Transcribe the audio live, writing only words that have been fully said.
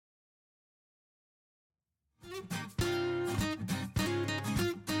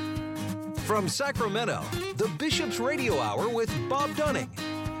From Sacramento, the Bishop's Radio Hour with Bob Dunning,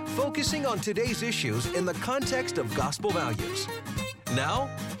 focusing on today's issues in the context of gospel values. Now,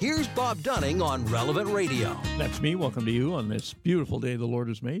 here's Bob Dunning on Relevant Radio. That's me. Welcome to you on this beautiful day the Lord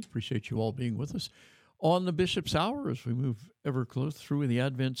has made. Appreciate you all being with us on the Bishop's Hour as we move ever closer through in the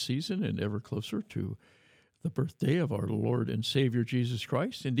Advent season and ever closer to the birthday of our Lord and Savior Jesus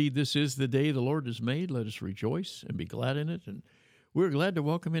Christ. Indeed, this is the day the Lord has made. Let us rejoice and be glad in it. And we're glad to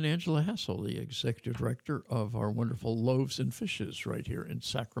welcome in Angela Hassell, the Executive Director of our wonderful Loaves and Fishes right here in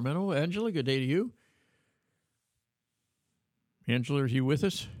Sacramento. Angela, good day to you. Angela, are you with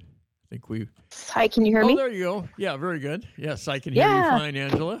us? I think we... Hi, can you hear me? Oh, there you go. Yeah, very good. Yes, I can hear you fine,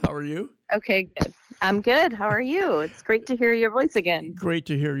 Angela. How are you? Okay, good. I'm good. How are you? It's great to hear your voice again. Great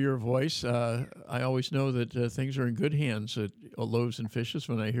to hear your voice. I always know that things are in good hands at Loaves and Fishes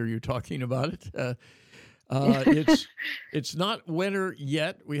when I hear you talking about it. It's not winter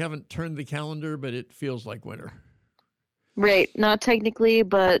yet. We haven't turned the calendar, but it feels like winter. Right. Not technically,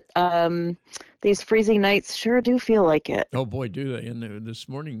 but these freezing nights sure do feel like it. Oh, boy, do they. And this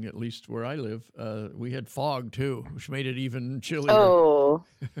morning, at least where I live, we had fog, too, which made it even chillier. Oh,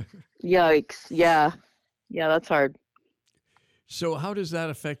 yikes. Yeah. Yeah, that's hard. So how does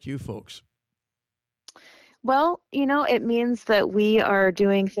that affect you folks? Well, it means that we are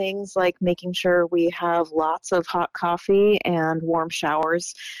doing things like making sure we have lots of hot coffee and warm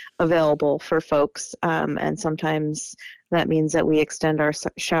showers available for folks. And sometimes that means that we extend our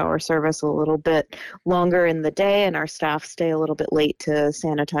shower service a little bit longer in the day and our staff stay a little bit late to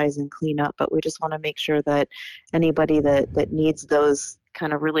sanitize and clean up. But we just want to make sure that anybody that needs those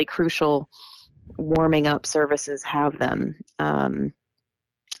kind of really crucial warming up services have them.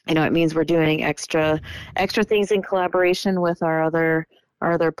 It means we're doing extra things in collaboration with our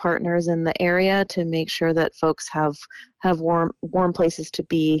other partners in the area to make sure that folks have warm places to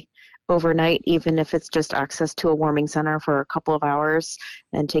be overnight, even if it's just access to a warming center for a couple of hours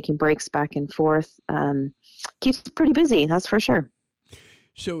and taking breaks back and forth. Keeps pretty busy, that's for sure.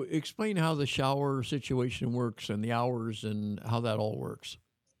 So explain how the shower situation works and the hours and how that all works.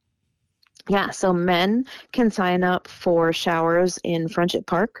 Yeah, so men can sign up for showers in Friendship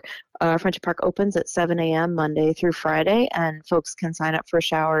Park. Friendship Park opens at 7 a.m. Monday through Friday, and folks can sign up for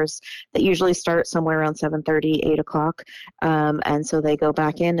showers that usually start somewhere around 7:30, 8 o'clock. And so they go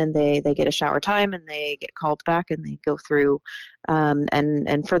back in and they get a shower time and they get called back and they go through.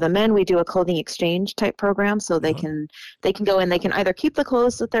 And for the men, we do a clothing exchange type program, so they can go in. They can either keep the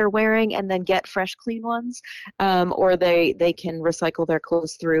clothes that they're wearing and then get fresh, clean ones, or they can recycle their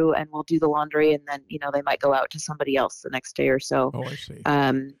clothes through and we'll do the laundry, and then they might go out to somebody else the next day or so. Oh, I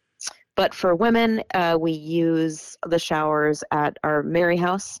see. But for women, we use the showers at our Mary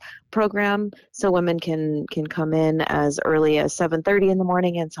House program, so women can come in as early as 7:30 in the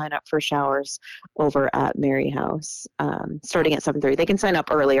morning and sign up for showers over at Mary House, starting at 7:30. They can sign up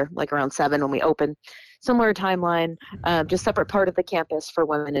earlier, like around 7 when we open. Similar timeline, just separate part of the campus for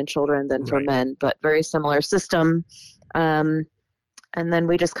women and children than for men, but very similar system. And then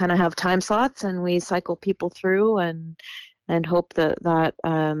we just kind of have time slots and we cycle people through and hope that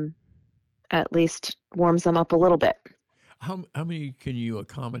at least warms them up a little bit. How many can you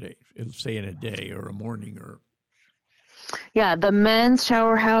accommodate, say in a day or a morning or? Yeah, the men's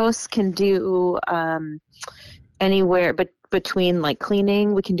shower house can do anywhere but between like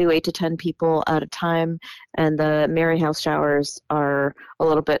cleaning, we can do 8 to 10 people at a time, and the Mary House showers are a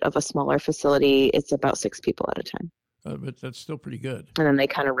little bit of a smaller facility. It's about 6 people at a time. But that's still pretty good. And then they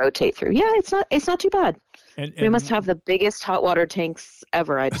kind of rotate through. Yeah, it's not too bad. And we must have the biggest hot water tanks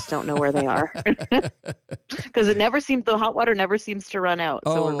ever. I just don't know where they are, because the hot water never seems to run out.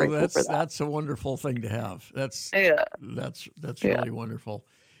 So we're grateful for that. That's a wonderful thing to have. That's really wonderful.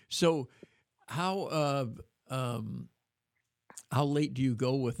 So how late do you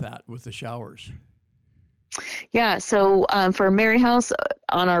go with the showers? Yeah, so for Mary House,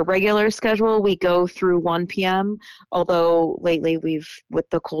 on our regular schedule, we go through 1 p.m., although lately with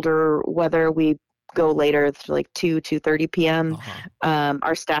the colder weather, we go later to like 2:30 p.m.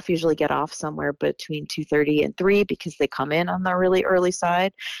 Our staff usually get off somewhere between 2:30 and 3 because they come in on the really early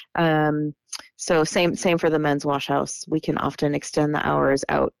side. So same for the men's wash house. We can often extend the hours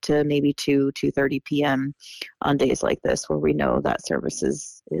out to maybe 2:30 p.m. on days like this where we know that service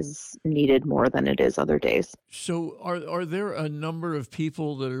is needed more than it is other days. So are there a number of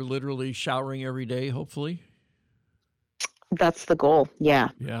people that are literally showering every day, hopefully? That's the goal. Yeah.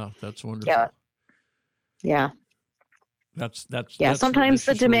 Yeah, that's wonderful. Yeah. That's sometimes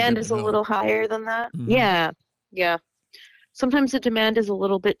the demand is a little higher than that. Mm-hmm. Yeah. sometimes the demand is a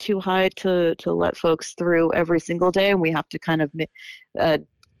little bit too high to let folks through every single day, and we have to kind of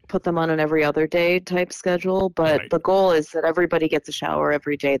put them on an every other day type schedule. But Right. the goal is that everybody gets a shower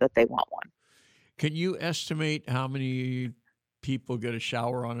every day that they want one. Can you estimate how many people get a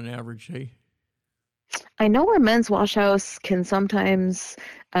shower on an average day? I know our men's wash house can sometimes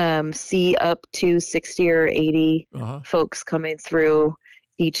see up to 60 or 80 folks coming through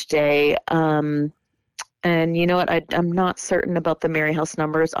each day. And you know what? I'm not certain about the Mary House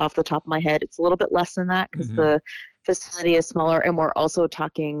numbers off the top of my head. It's a little bit less than that because the facility is smaller, and we're also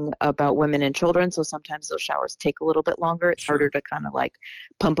talking about women and children. So sometimes those showers take a little bit longer. It's harder to kind of like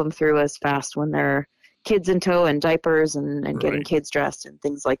pump them through as fast when they're kids in tow and diapers and getting kids dressed and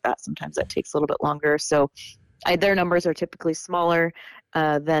things like that. Sometimes that takes a little bit longer. So their numbers are typically smaller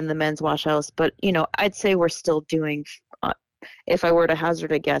than the men's wash house. But, you know, I'd say we're still doing, if I were to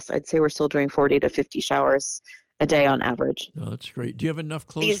hazard a guess, I'd say we're still doing 40 to 50 showers a day on average. Oh, that's great. Do you have enough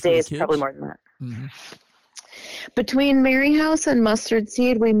clothes these for days? the kids? Probably more than that. Between Mary House and Mustard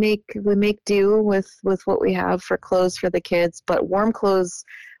Seed, we make do with what we have for clothes for the kids. But warm clothes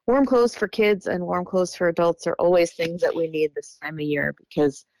for kids and warm clothes for adults are always things that we need this time of year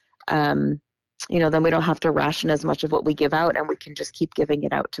because, you know, then we don't have to ration as much of what we give out, and we can just keep giving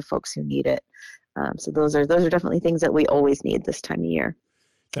it out to folks who need it. So those are definitely things that we always need this time of year,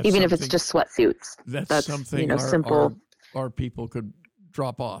 even if it's just sweatsuits. That's something, you know, our, simple. Our people could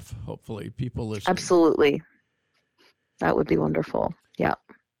drop off. Hopefully, people listening. Absolutely, that would be wonderful. Yeah.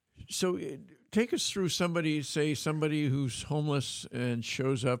 So, take us through somebody who's homeless and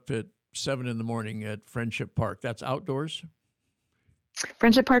shows up at 7 a.m. at Friendship Park. That's outdoors?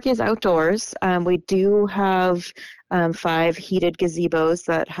 Friendship Park is outdoors. We do have 5 heated gazebos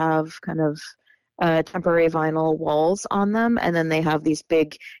that have kind of temporary vinyl walls on them, and then they have these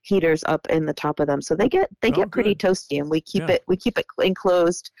big heaters up in the top of them. So they get pretty toasty, and we keep it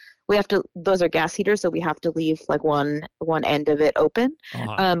enclosed. We have to; those are gas heaters, so we have to leave like one end of it open.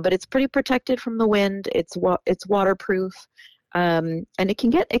 But it's pretty protected from the wind. It's waterproof, and it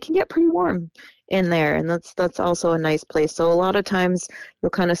can get pretty warm in there, and that's also a nice place. So a lot of times you'll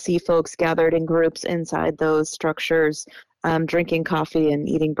kind of see folks gathered in groups inside those structures, drinking coffee and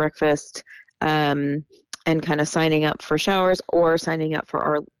eating breakfast, and kind of signing up for showers or signing up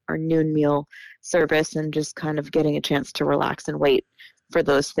for our noon meal service and just kind of getting a chance to relax and wait for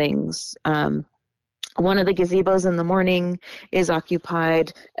those things. One of the gazebos in the morning is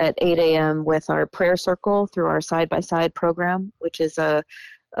occupied at 8 a.m. with our prayer circle through our side-by-side program, which is a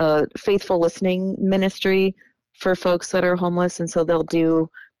faithful listening ministry for folks that are homeless. And so they'll do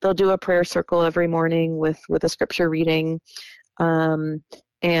a prayer circle every morning with a scripture reading,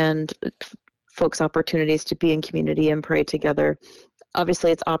 and folks opportunities to be in community and pray together.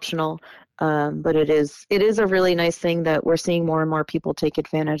 Obviously it's optional, but it is a really nice thing that we're seeing more and more people take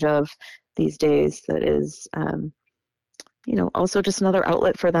advantage of these days. That is, you know, also just another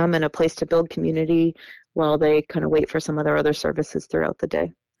outlet for them and a place to build community while they kind of wait for some of their other services throughout the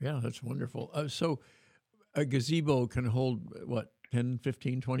day. Yeah, that's wonderful. So a gazebo can hold, what, 10,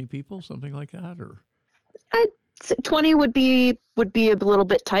 15, 20 people, something like that? Or 20 would be a little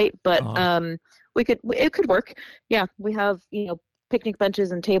bit tight, but it could work. Yeah, we have, you know, picnic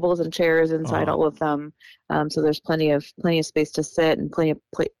benches and tables and chairs inside all of them. So there's plenty of space to sit and plenty of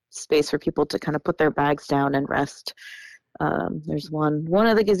space for people to kind of put their bags down and rest. There's one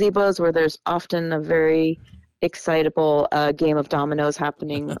of the gazebos where there's often a very excitable game of dominoes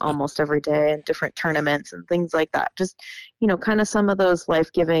happening almost every day, and different tournaments and things like that. Just, you know, kind of some of those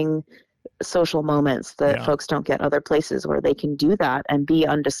life-giving social moments that folks don't get other places where they can do that and be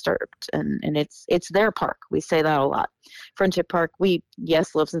undisturbed. And it's their park. We say that a lot. Friendship Park,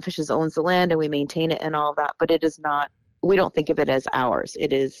 Loaves and Fishes owns the land and we maintain it and all of that, but it is not, we don't think of it as ours.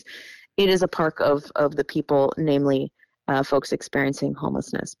 It is a park of the people, namely folks experiencing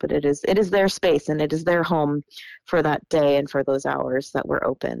homelessness, but it is their space and it is their home for that day and for those hours that we're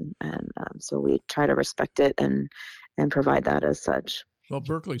open. And so we try to respect it and provide that as such. Well,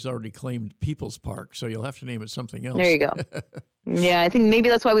 Berkeley's already claimed People's Park, so you'll have to name it something else. There you go. Yeah, I think maybe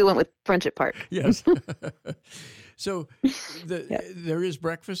that's why we went with Friendship Park. Yes. So there is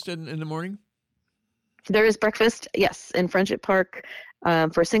breakfast in the morning? There is breakfast, yes, in Friendship Park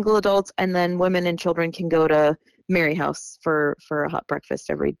for single adults, and then women and children can go to Mary House for a hot breakfast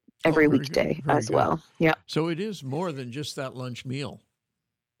every weekday as well. Yeah. So it is more than just that lunch meal.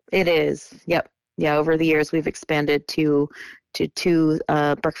 It is. Yep. Yeah. Over the years, we've expanded to 2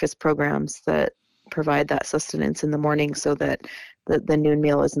 breakfast programs that provide that sustenance in the morning, so that the noon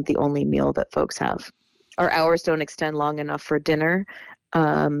meal isn't the only meal that folks have. Our hours don't extend long enough for dinner.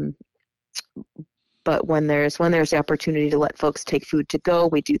 But when there's the opportunity to let folks take food to go,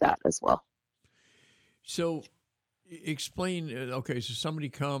 we do that as well. So explain, okay, so somebody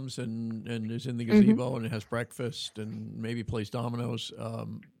comes and is in the gazebo and has breakfast and maybe plays dominoes.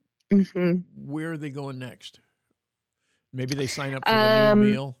 Where are they going next? Maybe they sign up for the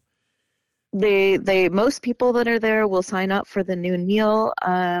noon meal. They most people that are there will sign up for the noon meal,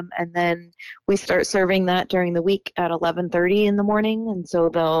 and then we start serving that during the week at 11:30 in the morning, and so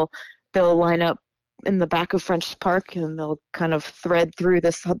they'll line up in the back of French Park, and they'll kind of thread through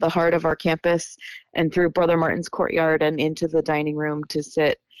the heart of our campus and through Brother Martin's courtyard and into the dining room to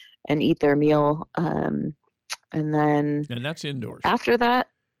sit and eat their meal, and that's indoors. After that,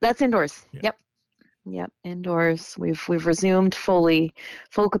 that's indoors. Yeah. Yep, indoors. We've resumed full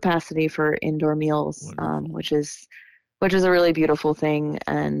capacity for indoor meals, which is a really beautiful thing.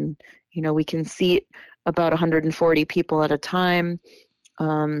 And we can seat about 140 people at a time,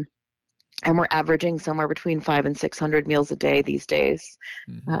 and we're averaging somewhere between 500 and 600 meals a day these days.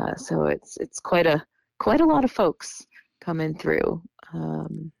 So it's quite a lot of folks coming through.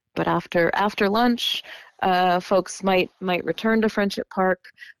 But after lunch, folks might return to Friendship Park,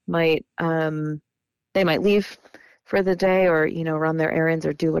 they might leave for the day or, run their errands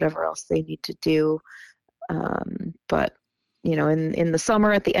or do whatever else they need to do. But, in the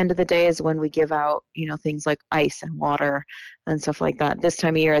summer, at the end of the day is when we give out, things like ice and water and stuff like that. This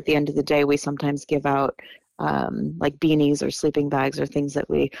time of year, at the end of the day, we sometimes give out like beanies or sleeping bags or things that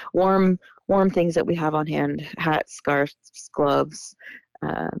we warm things that we have on hand, hats, scarves, gloves,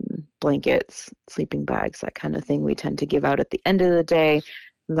 blankets, sleeping bags, that kind of thing we tend to give out at the end of the day.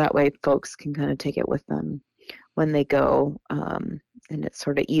 That way folks can kind of take it with them when they go, and it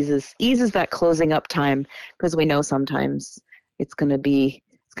sort of eases that closing up time, because we know sometimes it's going to be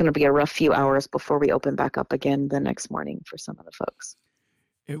a rough few hours before we open back up again the next morning for some of the folks.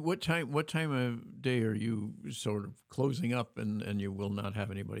 At what time of day are you sort of closing up and you will not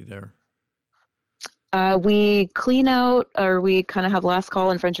have anybody there? We clean out, or we kind of have last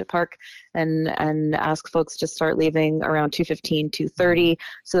call in Friendship Park and ask folks to start leaving around 2:15, 2:30,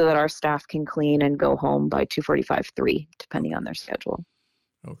 so that our staff can clean and go home by 2:45, 3, depending on their schedule.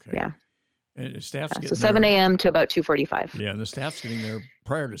 Okay. Yeah. And the staff's getting so 7 a.m. to about 2:45. Yeah, and the staff's getting there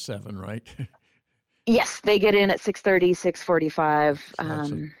prior to 7, right? Yes, they get in at 6:30, 6:45.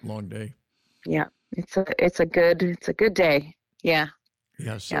 That's a long day. Yeah, it's a good day. Yeah.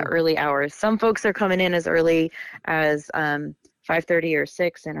 Yeah, early hours. Some folks are coming in as early as 5:30 or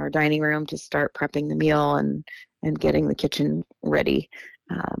 6 in our dining room to start prepping the meal and getting the kitchen ready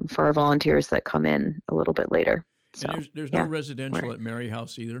for our volunteers that come in a little bit later. So, and there's no residential at Mary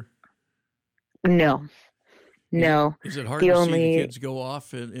House either? No. Is it hard to see the kids go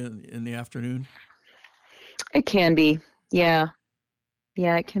off in the afternoon? It can be, yeah.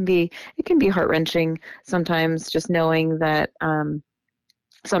 Yeah, it can be heart-wrenching sometimes, just knowing that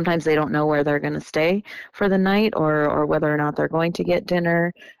sometimes they don't know where they're going to stay for the night or whether or not they're going to get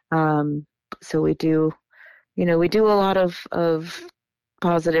dinner. So we do a lot of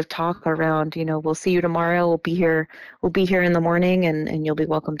positive talk around, we'll see you tomorrow. We'll be here in the morning and you'll be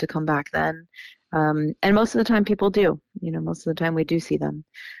welcome to come back then. And most of the time people do, most of the time we do see them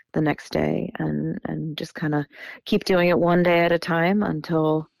the next day and just kind of keep doing it one day at a time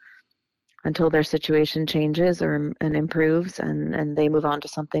until their situation changes and improves and they move on to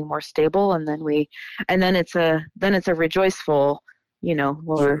something more stable, and then it's a rejoiceful,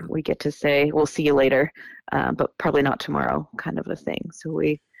 where we get to say we'll see you later, but probably not tomorrow kind of a thing. So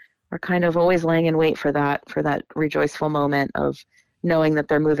we are kind of always laying in wait for that rejoiceful moment of knowing that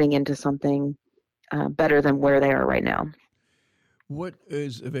they're moving into something better than where they are right now. What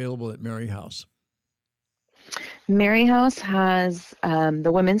is available at Mary House? Mary House has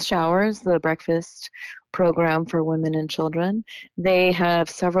the women's showers, the breakfast program for women and children. They have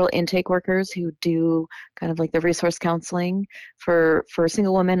several intake workers who do kind of like the resource counseling for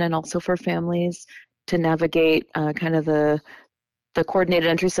single women and also for families to navigate kind of the coordinated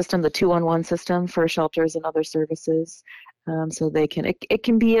entry system, the 211 system for shelters and other services. So they can, it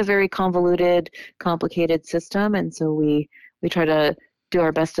can be a very convoluted, complicated system, and so we try to do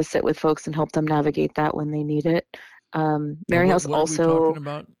our best to sit with folks and help them navigate that when they need it. Mary House also, are we talking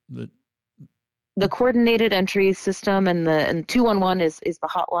about? The coordinated entry system and 211 is the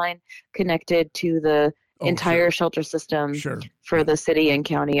hotline connected to the entire shelter system for the city and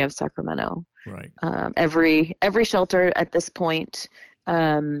county of Sacramento. Right. Every shelter at this point,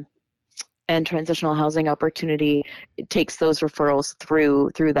 and transitional housing opportunity, it takes those referrals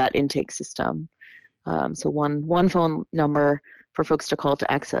through that intake system. So one phone number for folks to call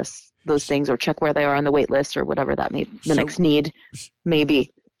to access those things or check where they are on the wait list or whatever that the next need may be.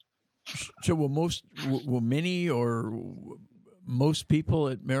 So will many or most people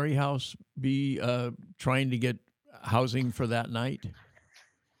at Mary House be trying to get housing for that night?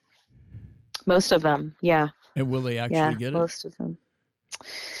 Most of them, yeah. And will they Yeah, actually get it? most of them.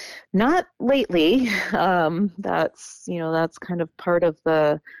 Not lately. That's kind of part of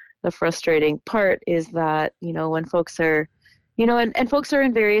the frustrating part is that, when folks are, and folks are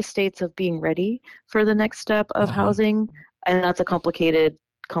in various states of being ready for the next step of housing. And that's a complicated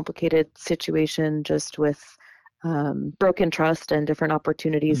situation just with broken trust and different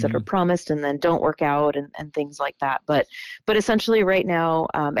opportunities that are promised and then don't work out and things like that. But essentially right now,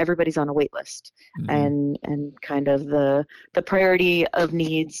 everybody's on a wait list and kind of the priority of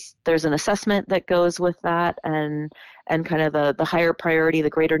needs, there's an assessment that goes with that and kind of the higher priority, the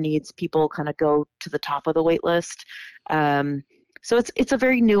greater needs people kind of go to the top of the wait list. So it's a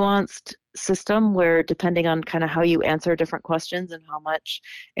very nuanced system where depending on kind of how you answer different questions and how much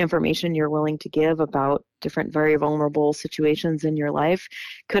information you're willing to give about different very vulnerable situations in your life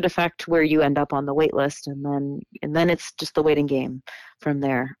could affect where you end up on the wait list, and then it's just the waiting game from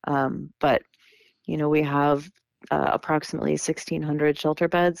there. But we have approximately 1,600 shelter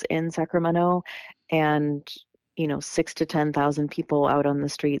beds in Sacramento, and 6,000 to 10,000 people out on the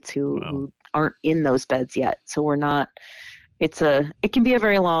streets who aren't in those beds yet. So we're not. It can be a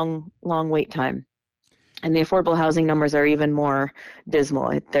very long wait time. And the affordable housing numbers are even more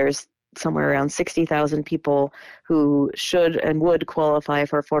dismal. There's somewhere around 60,000 people who should and would qualify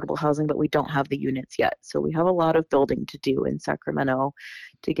for affordable housing, but we don't have the units yet. So we have a lot of building to do in Sacramento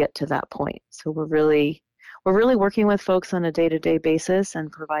to get to that point. So we're really working with folks on a day-to-day basis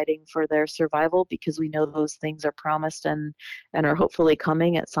and providing for their survival, because we know those things are promised and are hopefully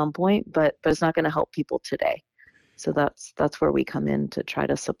coming at some point, but it's not going to help people today. So that's where we come in to try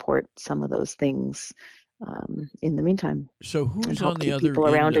to support some of those things in the meantime. So who's on the other people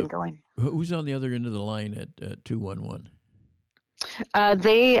around and going? Who's on the other end of the line at 211?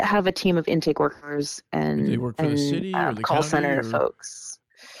 They have a team of intake workers and they work for the city or the call county, center folks.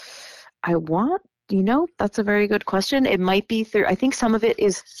 That's a very good question. It might be through. I think some of it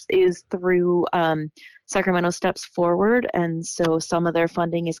is through Sacramento Steps Forward, and so some of their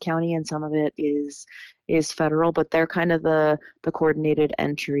funding is county and some of it is federal, but they're kind of the coordinated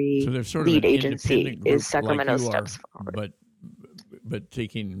entry. So they're sort lead of an agency group is Sacramento like Steps Forward. But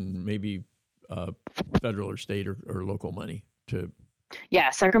taking maybe federal or state or local money to. Yeah,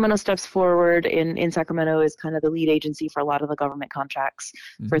 Sacramento Steps Forward in Sacramento is kind of the lead agency for a lot of the government contracts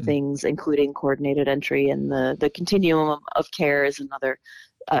for things, including coordinated entry, and the continuum of care is another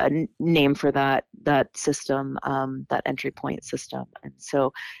name for that system, that entry point system. And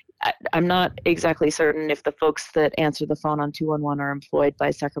so I'm not exactly certain if the folks that answer the phone on 211 are employed by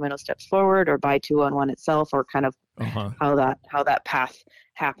Sacramento Steps Forward or by 211 itself, or kind of how that path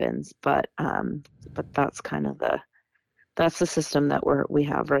happens. But that's kind of that's the system that we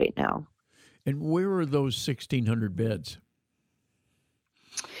have right now. And where are those 1,600 beds?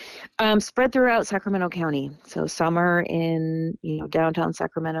 Spread throughout Sacramento County. So some are in downtown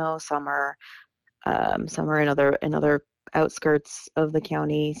Sacramento, some are in other outskirts of the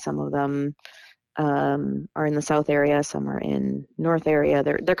county. Some of them are in the south area. Some are in north area.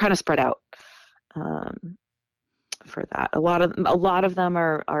 They're kind of spread out for that. A lot of them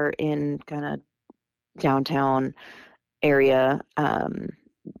are in kind of downtown area,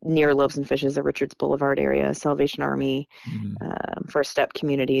 near Loaves and Fishes, the Richards Boulevard area. Salvation Army, First Step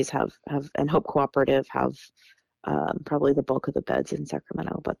Communities have and Hope Cooperative have probably the bulk of the beds in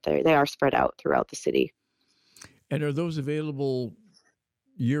Sacramento, but they are spread out throughout the city. And are those available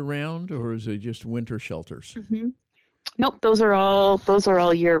year-round, or is it just winter shelters? Nope, those are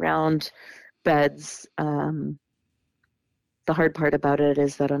all year-round beds. The hard part about it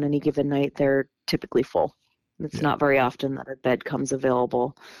is that on any given night, they're typically full. It's not very often that a bed comes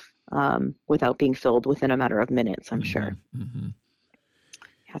available without being filled within a matter of minutes, I'm sure. You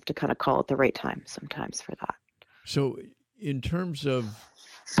have to kind of call at the right time sometimes for that. So in terms of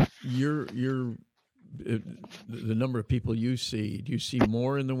your the number of people you see, do you see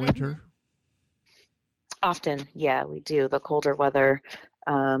more in the winter? Often, yeah, we do. The colder weather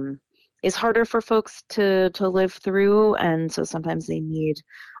is harder for folks to live through, and so sometimes they need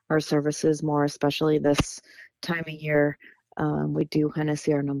our services more, especially this time of year. We do kind of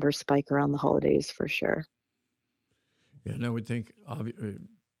see our numbers spike around the holidays for sure. Yeah, and I would think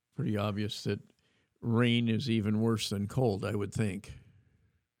pretty obvious that rain is even worse than cold, I would think.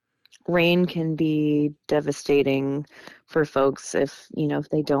 Rain can be devastating for folks if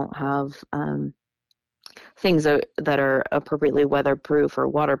they don't have things that are appropriately weatherproof or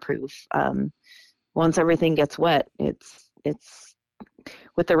waterproof. Once everything gets wet, it's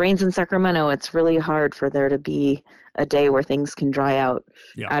with the rains in Sacramento, it's really hard for there to be a day where things can dry out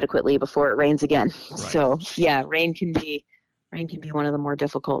adequately before it rains again. Right. So yeah, rain can be one of the more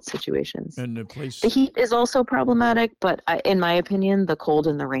difficult situations. And the heat is also problematic, but in my opinion, the cold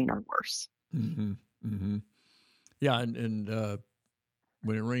and the rain are worse. Mm-hmm. Mm-hmm. Yeah, and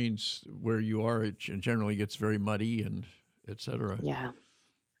when it rains where you are, it generally gets very muddy and et cetera. Yeah.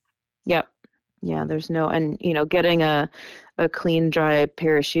 Yep. Yeah, there's no, and getting a clean, dry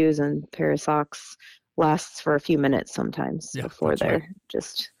pair of shoes and pair of socks lasts for a few minutes sometimes before they're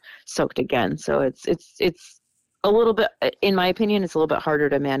just soaked again. So it's a little bit, in my opinion, it's a little bit harder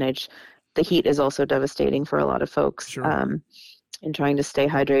to manage. The heat is also devastating for a lot of folks in trying to stay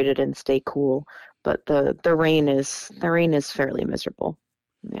hydrated and stay cool. But the rain is fairly miserable.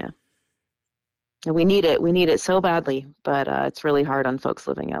 Yeah. And we need it. We need it so badly, but it's really hard on folks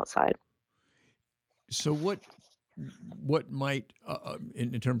living outside. So what might,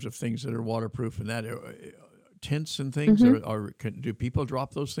 in terms of things that are waterproof and that, tents and things, do people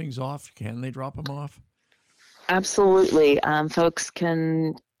drop those things off? Can they drop them off? Absolutely. Folks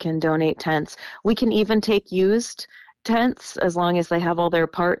can donate tents. We can even take used tents as long as they have all their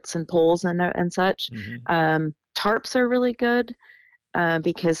parts and poles and such. Mm-hmm. Tarps are really good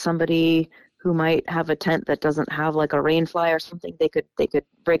because somebody who might have a tent that doesn't have like a rain fly or something, they could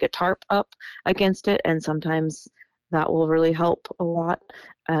rig a tarp up against it, and sometimes that will really help a lot.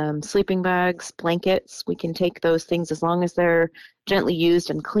 Sleeping bags, blankets, we can take those things as long as they're gently used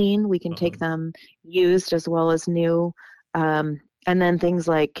and clean. We can take them used as well as new. And then things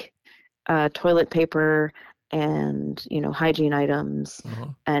like toilet paper and hygiene items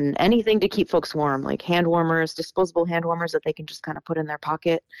and anything to keep folks warm, like hand warmers, disposable hand warmers that they can just kind of put in their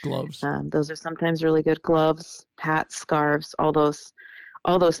pocket. Gloves. Those are sometimes really good. Gloves, hats, scarves, all those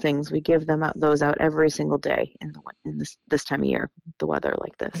things. We give them those out every single day in this time of year, the weather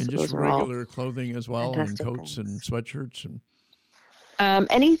like this. And so just regular clothing as well, and coats things. And sweatshirts and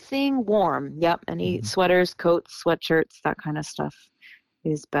anything warm. Yep, any sweaters, coats, sweatshirts, that kind of stuff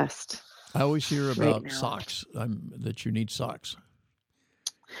is best. I always hear about socks, that you need socks.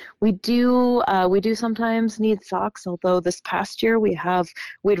 We do sometimes need socks, although this past year we'd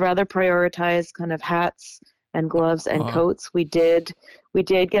rather prioritize kind of hats and gloves and coats. We did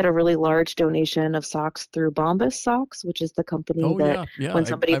get a really large donation of socks through Bombas Socks, which is the company when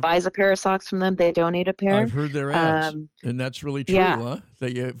somebody buys a pair of socks from them, they donate a pair. I've heard their ads, and that's really true, huh?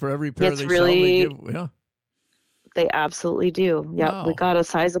 That for every pair they sell, they give, They absolutely do. Yep. Wow. We got a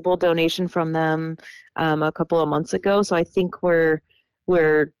sizable donation from them a couple of months ago. So I think we're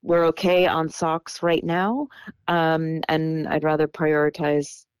okay on socks right now. And I'd rather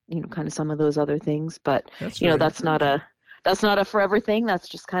prioritize, kind of some of those other things. But that's not a forever thing. That's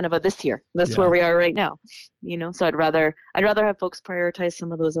just kind of a this year. That's where we are right now. So I'd rather have folks prioritize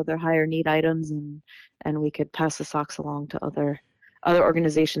some of those other higher need items, and we could pass the socks along to other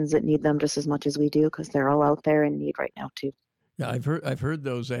organizations that need them just as much as we do, because they're all out there in need right now too. Yeah, I've heard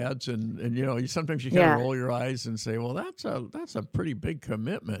those ads, and sometimes you kind of roll your eyes and say, well, that's a pretty big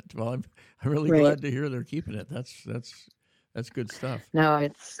commitment. Well, I'm really glad to hear they're keeping it. That's good stuff. No,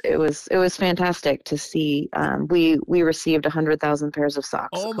 it was fantastic to see. We received 100,000 pairs of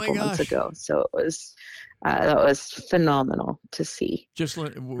socks a couple months ago, so it was that was phenomenal to see. Just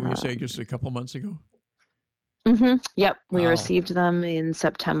when you say just a couple months ago. Mm-hmm. Yep, we received them in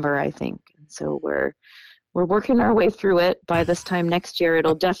September, I think. So we're working our way through it. By this time next year,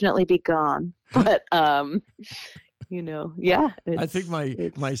 it'll definitely be gone. But I think my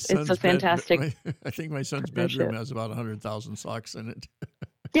son's it's a fantastic. I think my son's bedroom has about 100,000 socks in it.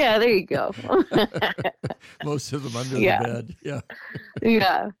 Yeah, there you go. Most of them under the bed.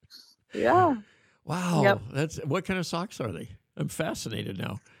 Yeah. Yeah. Wow. Yep. What kind of socks are they? I'm fascinated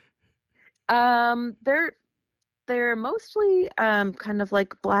now. They're mostly kind of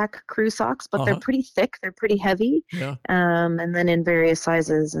like black crew socks, but they're pretty thick. They're pretty heavy. Yeah. And then in various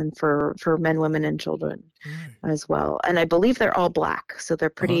sizes, and for men, women, and children as well. And I believe they're all black, so they're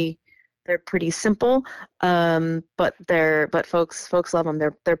pretty simple. But folks love them.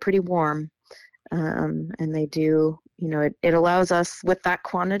 They're pretty warm. And they do. It allows us, with that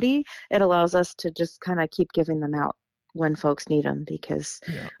quantity, it allows us to just kind of keep giving them out when folks need them, because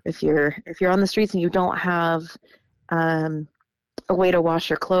if you're on the streets and you don't have a way to wash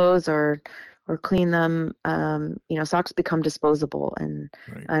your clothes or clean them, socks become disposable, and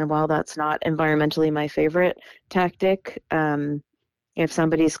while that's not environmentally my favorite tactic, if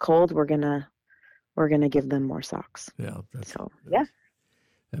somebody's cold, we're gonna give them more socks. That's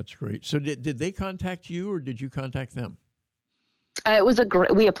great. So did they contact you, or did you contact them? It was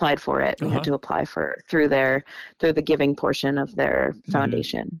we applied for it. We Uh-huh. had to apply through the giving portion of their Mm-hmm.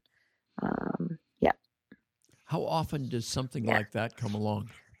 foundation. Yeah. How often does something Yeah. like that come along?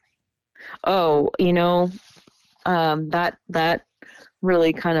 Oh, that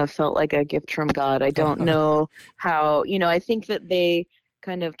really kind of felt like a gift from God. I don't know how, I think that they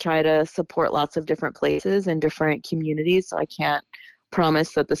kind of try to support lots of different places and different communities. So I can't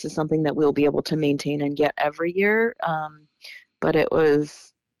promise that this is something that we'll be able to maintain and get every year. But it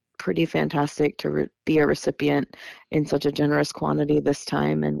was pretty fantastic to be a recipient in such a generous quantity this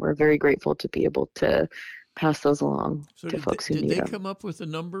time. And we're very grateful to be able to pass those along So to folks who did need they them. come up with a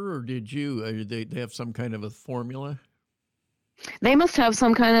number, or did you? They have some kind of a formula? They must have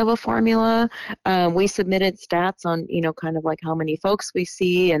some kind of a formula. We submitted stats on, kind of like how many folks we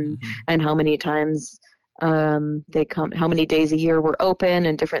see Mm-hmm. and how many times they come, how many days a year we're open,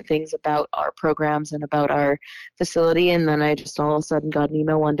 and different things about our programs and about our facility. And then I just all of a sudden got an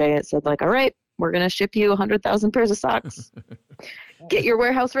email one day. It said like, all right, we're going to ship you 100,000 pairs of socks. Get your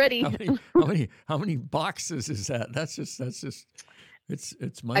warehouse ready. How many boxes is that? That's just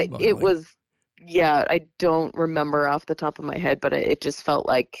it's mind-boggling. It was, yeah, I don't remember off the top of my head, but it just felt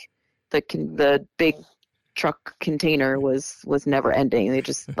like the big truck container was never ending. They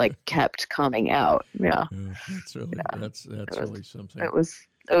just like kept coming out. Yeah. That's really that's really something. It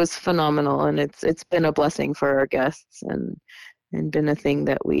was phenomenal, and it's been a blessing for our guests and been a thing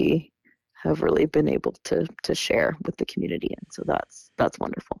that we have really been able to share with the community, and so that's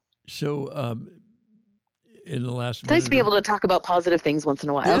wonderful. So in the last It's nice to be minute, able to talk about positive things once in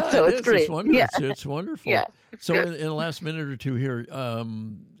a while. yeah, So it it's is. great. It's wonderful. Yeah. It's wonderful. Yeah. So in the last minute or two here,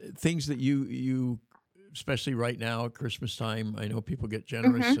 things that you especially right now at Christmas time, I know people get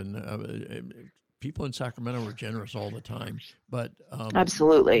generous, and people in Sacramento are generous all the time. But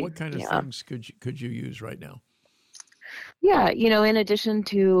Absolutely. what kind of things could you use right now? Yeah, in addition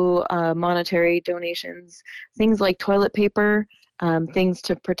to monetary donations, things like toilet paper, things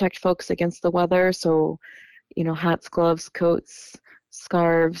to protect folks against the weather. So, hats, gloves, coats,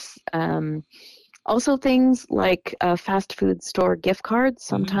 scarves. Also, things like fast food store gift cards.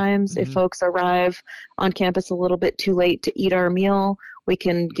 Sometimes, if folks arrive on campus a little bit too late to eat our meal, we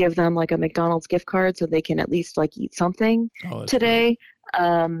can give them like a McDonald's gift card so they can at least like eat something today.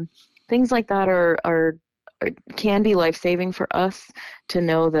 Things like that are can be life-saving for us to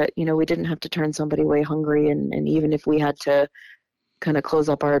know that we didn't have to turn somebody away hungry, and even if we had to kind of close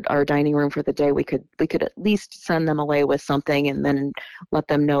up our dining room for the day, we could at least send them away with something and then let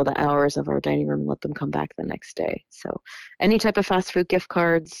them know the hours of our dining room and let them come back the next day. So any type of fast food gift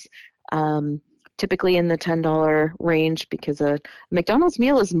cards, typically in the $10 range, because a McDonald's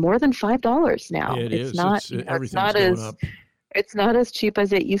meal is more than $5 now. It's not everything's going up. It's not as cheap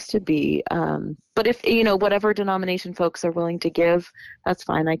as it used to be. But if, whatever denomination folks are willing to give, that's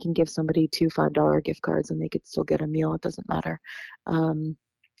fine. I can give somebody two $5 gift cards and they could still get a meal. It doesn't matter.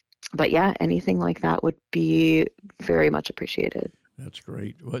 But yeah, anything like that would be very much appreciated. That's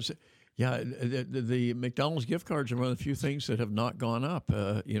great. Yeah, the McDonald's gift cards are one of the few things that have not gone up.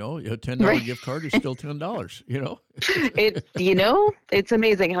 A $10 gift card is still $10. It's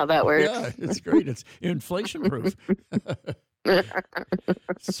amazing how that works. Yeah, it's great. It's inflation proof.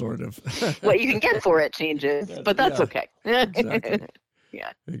 Sort of. What you can get for it changes, but that's okay. Exactly.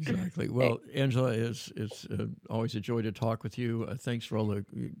 Yeah. Exactly. Well, Angela, it's always a joy to talk with you. Thanks for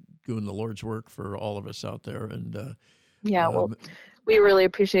doing the Lord's work for all of us out there. And we really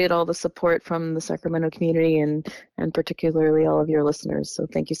appreciate all the support from the Sacramento community and particularly all of your listeners. So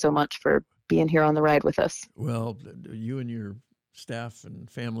thank you so much for being here on the ride with us. Well, you and your staff and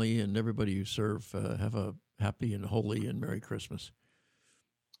family and everybody you serve have a happy and holy and Merry Christmas.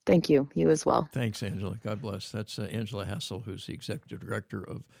 Thank you. You as well. Thanks, Angela. God bless. That's Angela Hassell, who's the executive director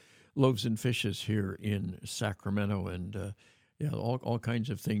of Loaves and Fishes here in Sacramento. And all kinds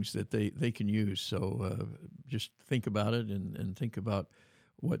of things that they can use. So just think about it and think about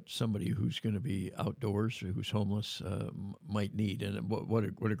what somebody who's going to be outdoors, who's homeless, might need. And what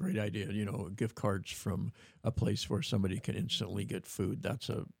a great idea, gift cards from a place where somebody can instantly get food.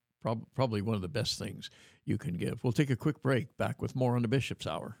 That's probably one of the best things you can give. We'll take a quick break. Back with more on the Bishop's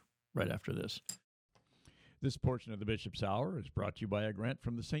Hour right after this. This portion of the Bishop's Hour is brought to you by a grant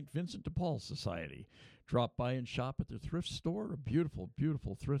from the St. Vincent de Paul Society. Drop by and shop at their thrift store, a beautiful,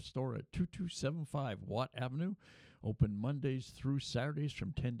 beautiful thrift store at 2275 Watt Avenue. Open Mondays through Saturdays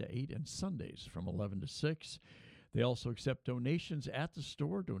from 10 to 8 and Sundays from 11 to 6. They also accept donations at the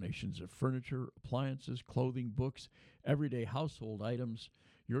store, donations of furniture, appliances, clothing, books, everyday household items.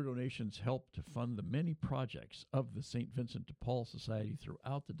 Your donations help to fund the many projects of the St. Vincent de Paul Society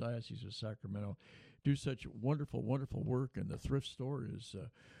throughout the Diocese of Sacramento. Do such wonderful, wonderful work, and the thrift store is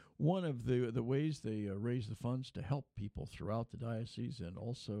one of the ways they raise the funds to help people throughout the diocese, and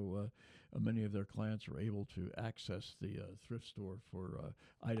also many of their clients are able to access the thrift store for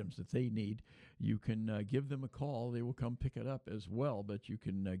items that they need. You can give them a call. They will come pick it up as well, but you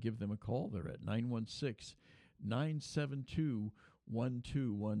can give them a call. They're at 916-972-1212.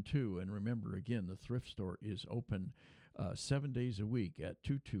 And remember, again, the thrift store is open 7 days a week at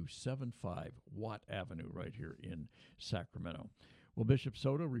 2275 Watt Avenue right here in Sacramento. Well, Bishop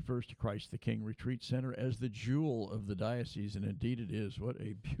Soto refers to Christ the King Retreat Center as the jewel of the diocese, and indeed it is. What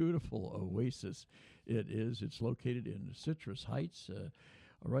a beautiful oasis it is. It's located in Citrus Heights,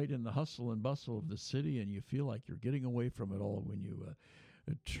 right in the hustle and bustle of the city, and you feel like you're getting away from it all when you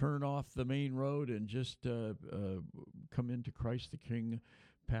turn off the main road and just come into Christ the King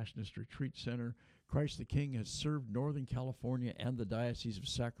Passionist Retreat Center. Christ the King has served Northern California and the Diocese of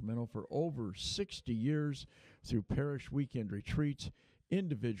Sacramento for over 60 years through parish weekend retreats,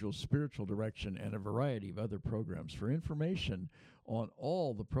 individual spiritual direction, and a variety of other programs. For information on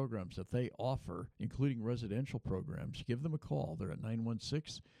all the programs that they offer, including residential programs, give them a call. They're at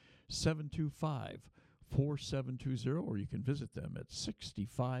 916-725-4720, or you can visit them at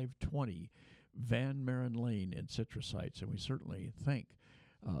 6520 Van Maren Lane in Citrus Heights. And we certainly thank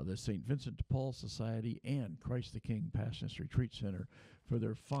the St. Vincent de Paul Society and Christ the King Passionist Retreat Center for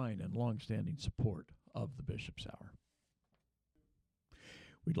their fine and long-standing support of the Bishop's Hour.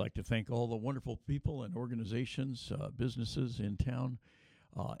 We'd like to thank all the wonderful people and organizations, businesses in town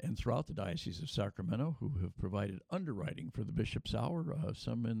and throughout the Diocese of Sacramento who have provided underwriting for the Bishop's Hour,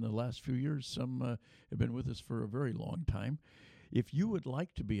 some in the last few years, some have been with us for a very long time. If you would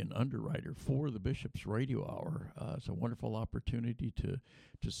like to be an underwriter for the Bishop's Radio Hour, it's a wonderful opportunity to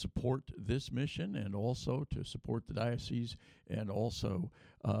support this mission and also to support the diocese, and also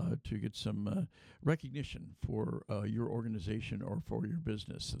to get some recognition for your organization or for your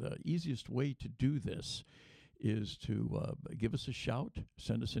business. The easiest way to do this is to give us a shout,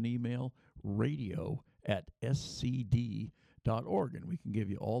 send us an email, radio@scd.org, and we can give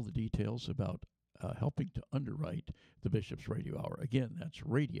you all the details about helping to underwrite the Bishop's Radio Hour. Again, that's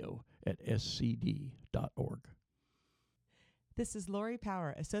radio@scd.org. This is Lori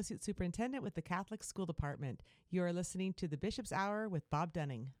Power, Associate Superintendent with the Catholic School Department. You are listening to the Bishop's Hour with Bob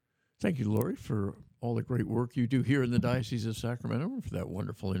Dunning. Thank you, Lori, for all the great work you do here in the Diocese of Sacramento, and for that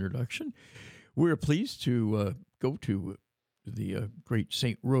wonderful introduction. We're pleased to go to the great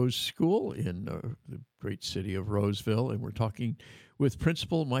St. Rose School in the great city of Roseville, and we're talking with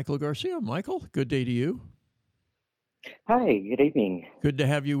Principal Michael Garcia. Michael, good day to you. Hi, good evening. Good to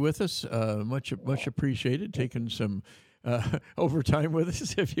have you with us. Much appreciated, taking some overtime with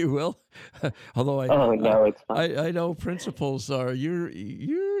us, if you will. Although it's fine. I know principals are you're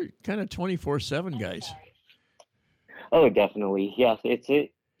kind of 24/7 guys. Oh, definitely. Yes, it's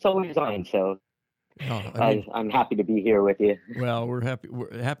always on. So I'm happy to be here with you. Well, we're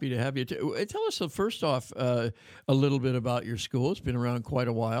happy to have you. Tell us first off a little bit about your school. It's been around quite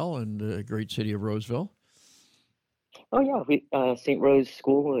a while in the great city of Roseville. Oh yeah, St. Rose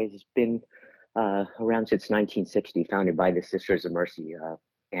School has been around since 1960, founded by the Sisters of Mercy,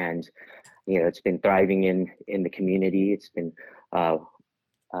 and it's been thriving in the community. It's been a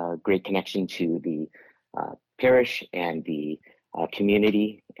great connection to the parish and the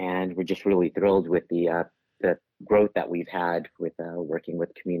community, and we're just really thrilled with the growth that we've had with working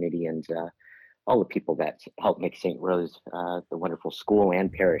with community and all the people that help make St. Rose the wonderful school and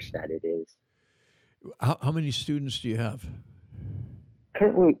parish that it is. How many students do you have?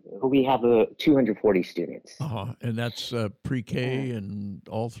 Currently, we have 240 students. And that's pre-K and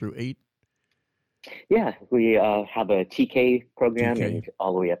all through 8? Yeah, we have a TK program and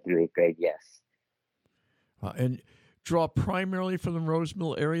all the way up through 8th grade, yes. And draw primarily from the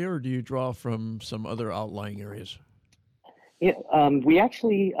Roseville area, or do you draw from some other outlying areas? Yeah, we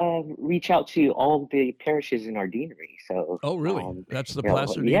actually reach out to all the parishes in our deanery. So. Oh, really? That's the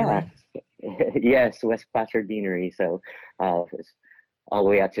Placer Deanery? Yeah. Yes, West Placer Deanery. So all the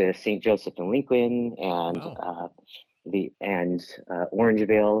way out to St. Joseph and Lincoln and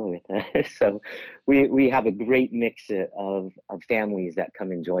Orangeville. So we have a great mix of families that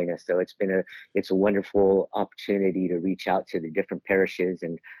come and join us. So it's a wonderful opportunity to reach out to the different parishes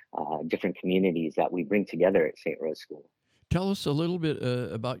and different communities that we bring together at St. Rose School. Tell us a little bit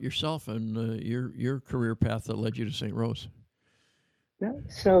about yourself and your career path that led you to St. Rose.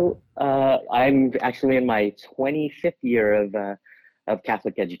 So I'm actually in my 25th year of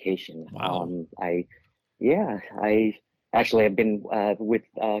Catholic education. Wow. I actually, I've been with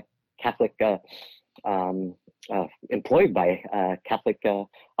Catholic, employed by Catholic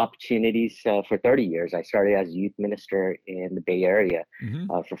opportunities for 30 years. I started as a youth minister in the Bay Area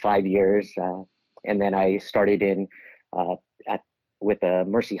for 5 years. And then I started in with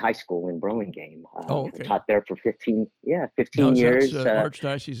Mercy High School in Burlingame. Taught there for 15 now, years. That's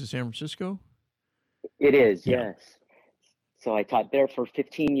Archdiocese of San Francisco? It is, yes. So I taught there for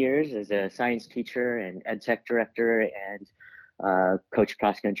 15 years as a science teacher and ed tech director and coach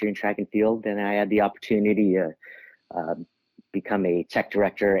cross country and track and field. And I had the opportunity to become a tech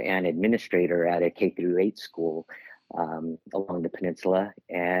director and administrator at a K through 8 school along the peninsula.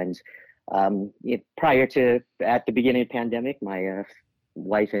 And prior to, at the beginning of the pandemic, my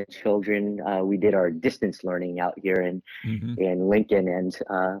wife and children, we did our distance learning out here in Lincoln, and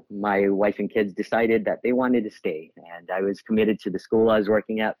my wife and kids decided that they wanted to stay, and I was committed to the school I was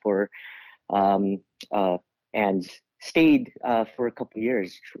working at for and stayed for a couple of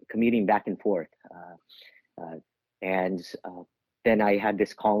years, commuting back and forth, and then I had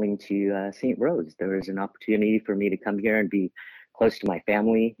this calling to St. Rose. There was an opportunity for me to come here and be close to my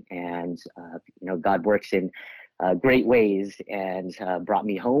family, and God works in great ways, and brought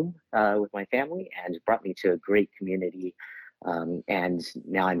me home with my family and brought me to a great community. And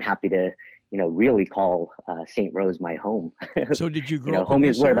now I'm happy to, really call St. Rose my home. So did you grow up home in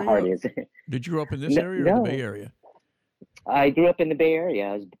is this where area? the heart is. Did you grow up in this area or the Bay Area? I grew up in the Bay Area.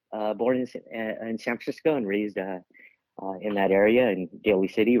 I was born in San Francisco and raised in that area in Daly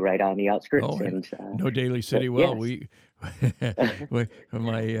City, right on the outskirts. Oh, and no, Daly City. Well, yes.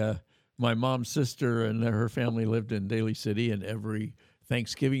 my mom's sister and her family lived in Daly City, and every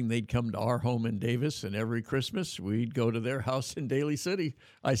Thanksgiving they'd come to our home in Davis, and every Christmas we'd go to their house in Daly City.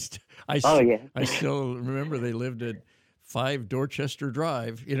 I still remember they lived at 5 Dorchester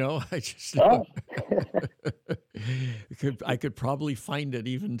Drive. I just I could probably find it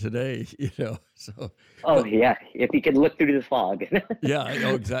even today. So. Yeah, if you could look through the fog. Yeah.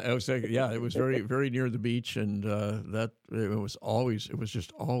 Oh, exactly. I was saying, yeah, it was very, very near the beach, and it was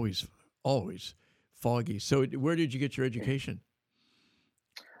just always foggy. So, where did you get your education?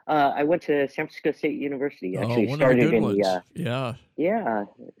 I went to San Francisco State University. Actually, one started of the good in ones. the yeah.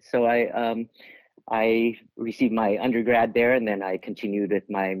 So I received my undergrad there, and then I continued with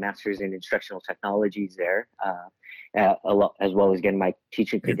my master's in instructional technologies there, as well as getting my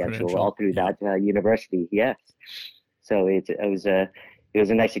teaching credential all through that university. Yes. So it was a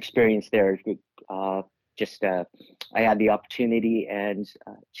nice experience there. I had the opportunity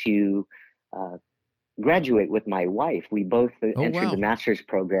to graduate with my wife. We both entered the master's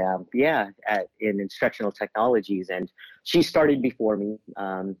program, in instructional technologies, and she started before me.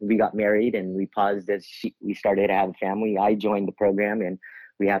 We got married and we paused as we started to have a family. I joined the program, and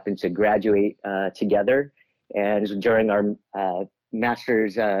we happened to graduate together. And during our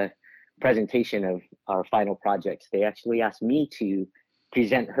master's presentation of our final projects, they actually asked me to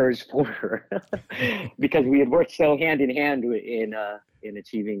present hers for her because we had worked so hand in hand in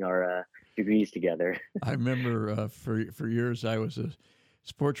achieving our degrees together. I remember for years I was a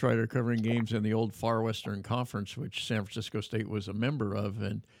sports writer covering games in the old Far Western Conference, which San Francisco State was a member of,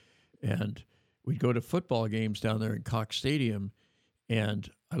 and we'd go to football games down there in Cox Stadium, and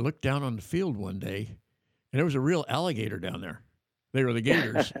I looked down on the field one day, and there was a real alligator down there. They were the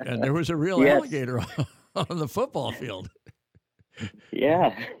Gators, and there was a real alligator on the football field.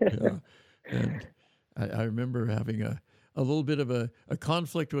 Yeah. And I remember having a little bit of a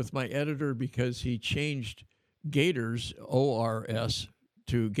conflict with my editor because he changed Gators, ORS,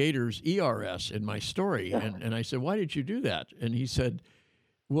 to Gators, ERS in my story. And I said, why did you do that? And he said,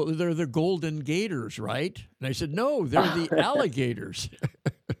 well, they're the Golden Gators, right? And I said, no, they're the alligators.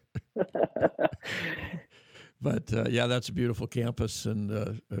 But, that's a beautiful campus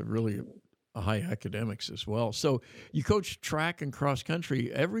and really high academics as well. So you coach track and cross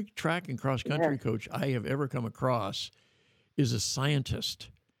country. Every track and cross country coach I have ever come across is a scientist.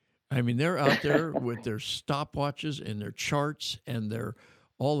 I mean, they're out there with their stopwatches and their charts and their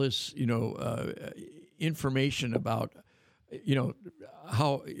all this, information about,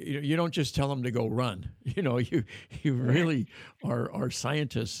 how you don't just tell them to go run. You really are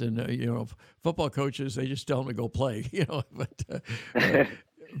scientists, and football coaches, they just tell them to go play.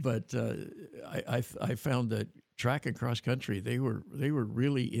 But I found that track and cross country, they were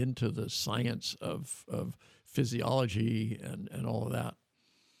really into the science of physiology and all of that.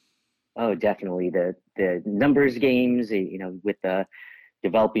 Oh, definitely. The numbers games, with the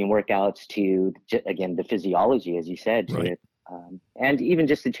developing workouts to, again, the physiology, as you said, right. And even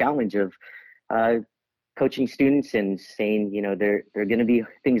just the challenge of coaching students and saying, there are going to be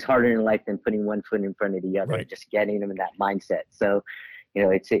things harder in life than putting one foot in front of the other, Right. just getting them in that mindset. So,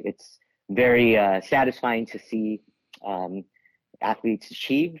 it's very satisfying to see athletes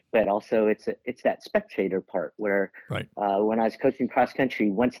achieve, but also it's that spectator part where Right. when I was coaching cross country,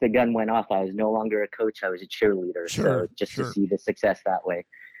 once the gun went off, I was no longer a coach, I was a cheerleader. Sure, So just sure. to see the success that way.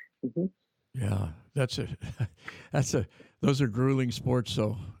 Mm-hmm. Yeah, those are grueling sports.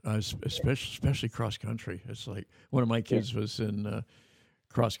 So especially cross country. It's like one of my kids was in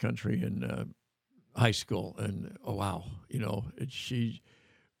cross country in high school, and oh wow, she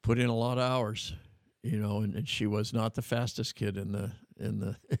put in a lot of hours, and she was not the fastest kid in the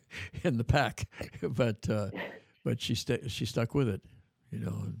in the pack, but she stuck with it,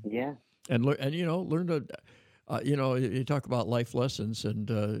 Yeah. and learned to. You talk about life lessons,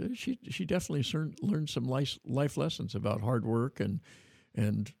 and she definitely learned some life lessons about hard work and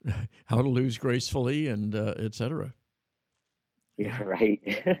how to lose gracefully and et cetera. Yeah. Right.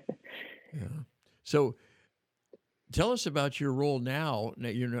 Yeah. So, tell us about your role now. Now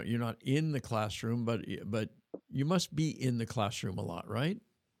you're not in the classroom, but you must be in the classroom a lot, right?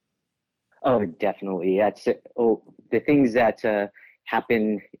 Oh, definitely. That's it. Oh, the things that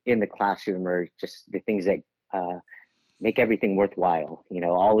happen in the classroom are just the things that make everything worthwhile.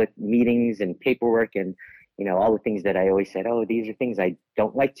 All the meetings and paperwork and, all the things that I always said, oh, these are things I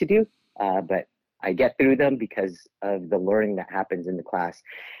don't like to do, but I get through them because of the learning that happens in the class.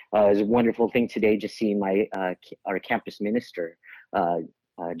 It was a wonderful thing today, just seeing our campus minister,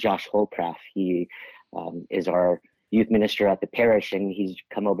 Josh Holcraft. He is our youth minister at the parish, and he's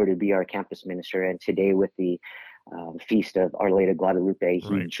come over to be our campus minister. And today with the feast of Our Lady of Guadalupe,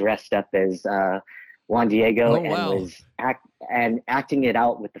 he Right. dressed up as Juan Diego Oh, wow. and was acting it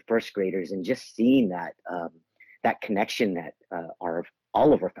out with the first graders, and just seeing that connection that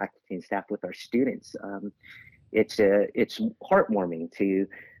all of our faculty and staff with our students. It's heartwarming to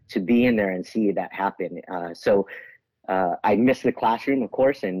be in there and see that happen. So I miss the classroom, of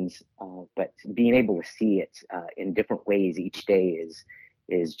course, but being able to see it in different ways each day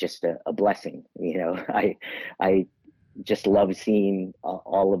is just a blessing. I just love seeing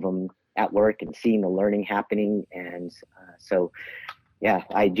all of them at work and seeing the learning happening. And so, yeah,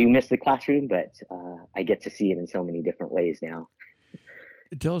 I do miss the classroom, but I get to see it in so many different ways now.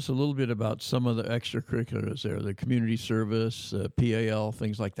 Tell us a little bit about some of the extracurriculars there, the community service, PAL,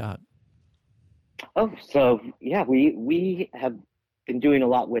 things like that. Oh, so yeah, we have been doing a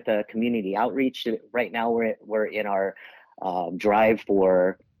lot with community outreach. Right now, we're in our drive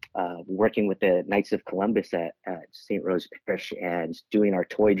for working with the Knights of Columbus at St. Rose Parish and doing our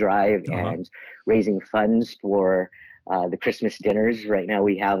toy drive and raising funds for the Christmas dinners. Right now,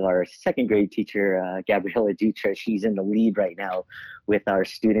 we have our second grade teacher, Gabriella Dutra. She's in the lead right now with our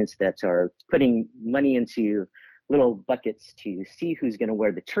students that are putting money into little buckets to see who's going to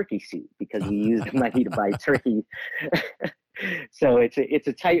wear the turkey suit, because we use the money to buy turkey. So it's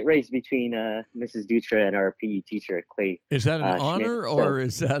a tight race between Mrs. Dutra and our PE teacher, Clay. Is that an honor, or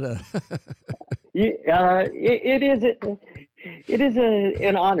is that a? It is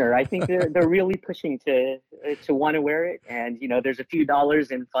an honor. I think they're really pushing to want to wear it, and there's a few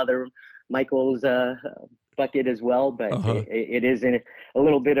dollars in Father Michael's bucket as well, but it is a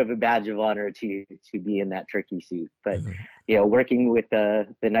little bit of a badge of honor to be in that turkey suit. But working with the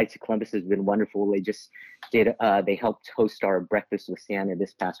Knights of Columbus has been wonderful. They just they helped host our breakfast with Santa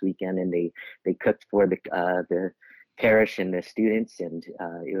this past weekend, and they cooked for the parish and the students, and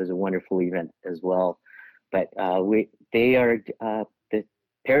it was a wonderful event as well. But they are the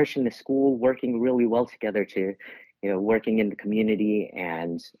parish and the school working really well together to working in the community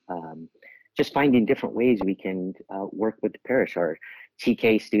and just finding different ways we can work with the parish. Our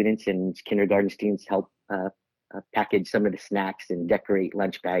TK students and kindergarten students help package some of the snacks and decorate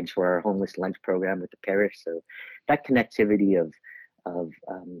lunch bags for our homeless lunch program with the parish. So that connectivity of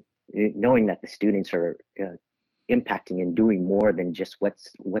knowing that the students are impacting and doing more than just what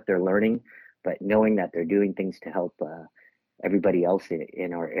they're learning, but knowing that they're doing things to help everybody else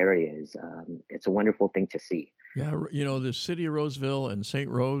in our areas, it's a wonderful thing to see. Yeah, the city of Roseville and St.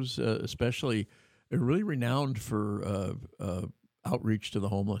 Rose especially are really renowned for outreach to the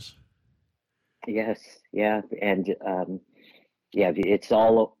homeless. Yes, yeah, and it's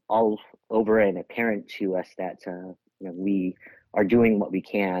all over and apparent to us that we are doing what we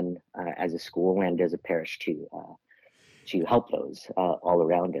can as a school and as a parish to help those all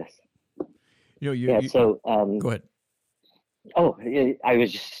around us. Go ahead. Oh, I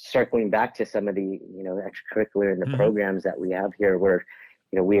was just circling back to some of the extracurricular and the programs that we have here, where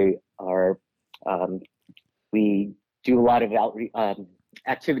we are we do a lot of outreach.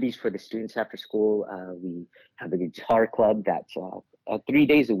 activities for the students after school. We have a guitar club that's 3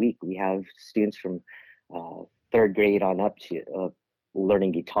 days a week. We have students from third grade on up to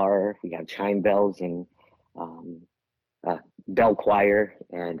learning guitar. We have chime bells and bell choir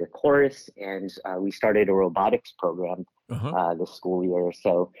and a chorus, and we started a robotics program this school year.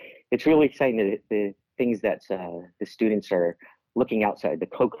 So it's really exciting, the things that the students are looking outside, the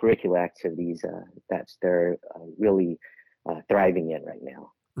co-curricular activities that they're really thriving in right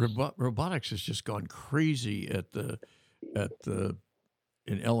now. Robotics has just gone crazy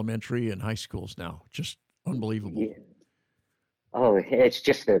in elementary and high schools now. Just unbelievable. Yeah. Oh, it's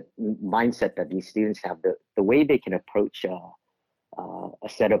just the mindset that these students have, the way they can approach a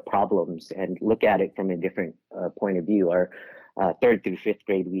set of problems and look at it from a different point of view. Our third through fifth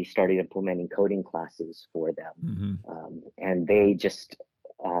grade, we started implementing coding classes for them. And they just,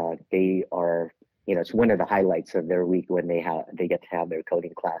 they are, it's one of the highlights of their week when they get to have their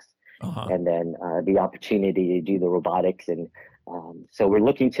coding class. And then the opportunity to do the robotics. And so we're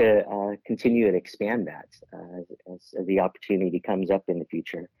looking to continue to expand that as the opportunity comes up in the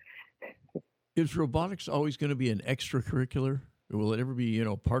future. Is robotics always going to be an extracurricular? Will it ever be,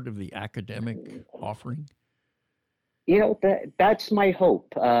 part of the academic offering? That's my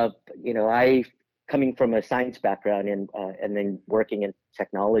hope. I, coming from a science background and then working in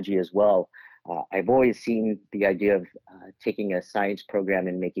technology as well, I've always seen the idea of taking a science program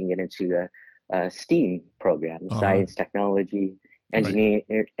and making it into a STEAM program, science, technology,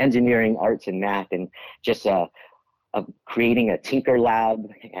 engineering, arts, and math, and just creating a Tinker Lab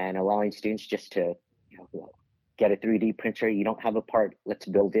and allowing students just to get a 3D printer. You don't have a part, let's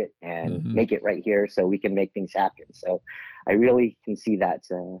build it and make it right here so we can make things happen. So I really can see that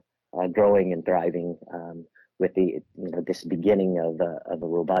growing and thriving with this beginning of a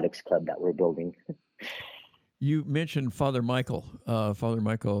robotics club that we're building. You mentioned Father Michael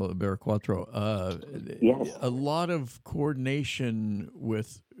Baracuatro. Yes. A lot of coordination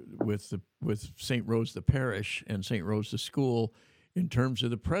with St. Rose the parish and St. Rose the school in terms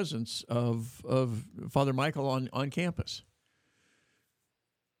of the presence of Father Michael on campus.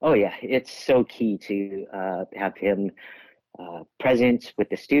 Oh yeah, it's so key to have him present with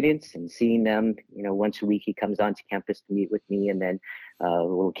the students and seeing them. Once a week he comes onto campus to meet with me, and then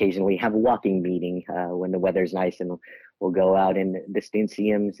we'll occasionally have a walking meeting when the weather's nice, and we'll go out and the students see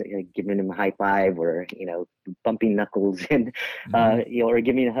him, giving him a high five or bumping knuckles and or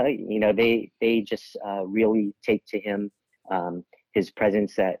giving a hug. They just really take to him, his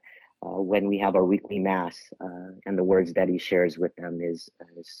presence at when we have our weekly mass, and the words that he shares with them is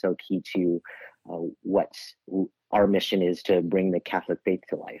so key to what our mission is, to bring the Catholic faith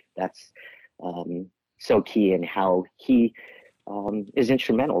to life. That's so key in how he is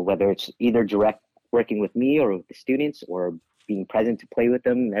instrumental, whether it's either direct working with me or with the students, or being present to play with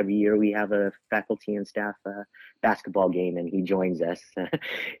them. Every year we have a faculty and staff basketball game, and he joins us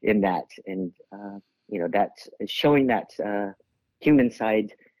in that. And that's showing that human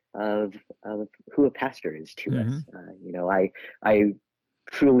side of who a pastor is to us. I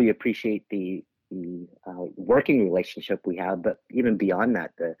truly appreciate the working relationship we have, but even beyond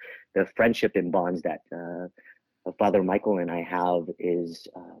that, the friendship and bonds that Father Michael and I have is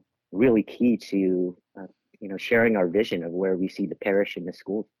really key to sharing our vision of where we see the parish and the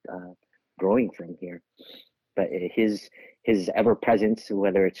school growing from here. But his ever presence,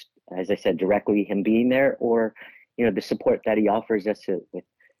 whether it's, as I said, directly him being there, or the support that he offers us with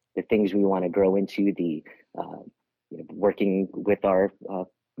the things we want to grow into, the working with our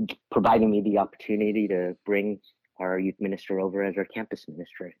providing me the opportunity to bring our youth minister over as our campus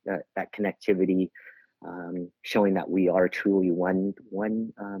minister, that connectivity, showing that we are truly one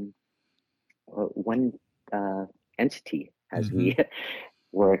entity as we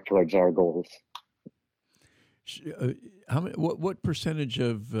work towards our goals. What percentage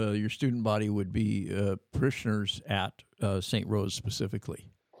of your student body would be parishioners at St. Rose specifically?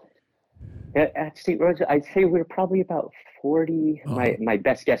 At St. Rose, I'd say we're probably about 40. My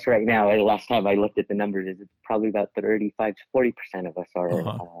best guess right now, the last time I looked at the numbers, is it's probably about 35 to 40% of us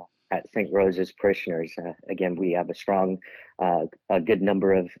are at St. Rose's parishioners. Again, we have a strong, a good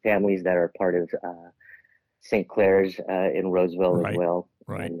number of families that are part of St. Clair's in Roseville as well.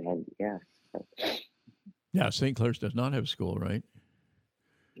 Right. And yeah. Yeah, St. Clair's does not have school, right?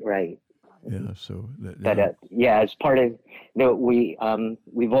 Right. Yeah, so but as part of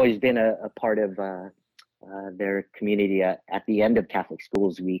we've always been a part of their community. At the end of Catholic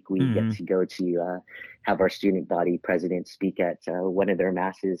Schools Week, we get to go to have our student body president speak at one of their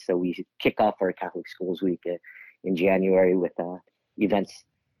masses. So we kick off our Catholic Schools Week in January with events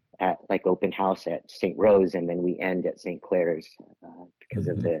at like open house at St. Rose, and then we end at St. Clair's because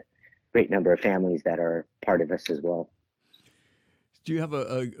of the great number of families that are part of us as well. Do you have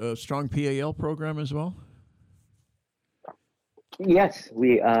a strong PAL program as well? Yes,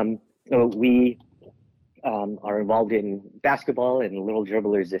 we are involved in basketball and Little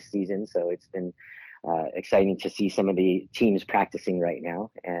Dribblers this season, so it's been exciting to see some of the teams practicing right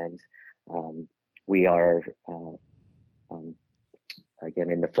now. And we are, again,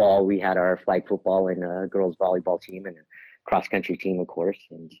 in the fall, we had our flag football and girls volleyball team and a cross country team, of course,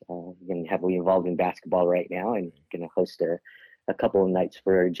 and again, heavily involved in basketball right now, and going to host a couple of nights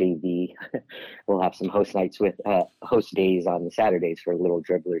for our JV. We'll have some host nights with host days on the Saturdays for Little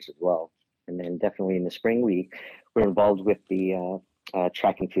Dribblers as well. And then definitely in the spring, we're involved with the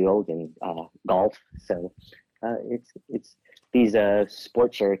track and field and golf. So it's these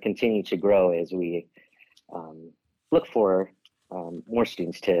sports are continuing to grow as we look for more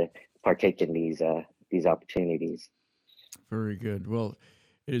students to partake in these opportunities. Very good. Well,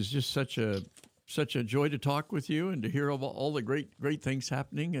 it is just such a joy to talk with you and to hear of all the great things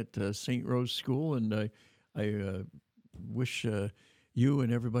happening at St. Rose School. And I wish you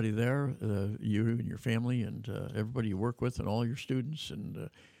and everybody there, you and your family and everybody you work with and all your students and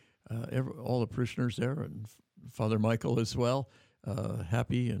all the parishioners there and Father Michael as well,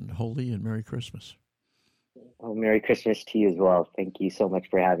 happy and holy and Merry Christmas. Oh, Merry Christmas to you as well. Thank you so much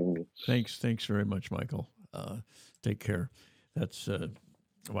for having me. Thanks very much, Michael. Take care. That's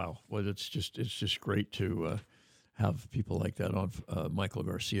wow. Well, it's just great to have people like that on. Michael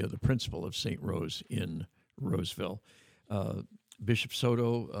Garcia, the principal of St. Rose in Roseville. Bishop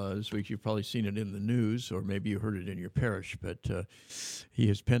Soto, this week you've probably seen it in the news, or maybe you heard it in your parish, but he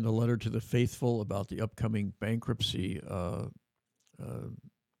has penned a letter to the faithful about the upcoming bankruptcy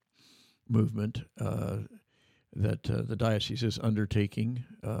movement that the diocese is undertaking.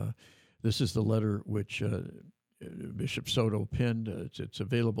 This is the letter which Bishop Soto penned. It's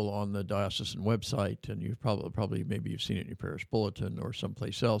available on the diocesan website, and you've probably maybe you've seen it in your parish bulletin or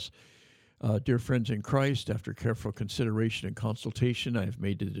someplace else. Dear friends in Christ, after careful consideration and consultation, I have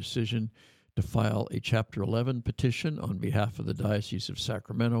made the decision to file a Chapter 11 petition on behalf of the Diocese of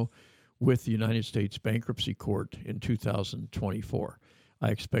Sacramento with the United States Bankruptcy Court in 2024. I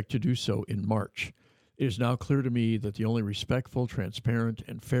expect to do so in March. It is now clear to me that the only respectful, transparent,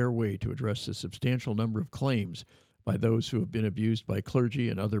 and fair way to address the substantial number of claims by those who have been abused by clergy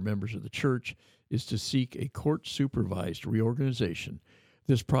and other members of the Church is to seek a court-supervised reorganization.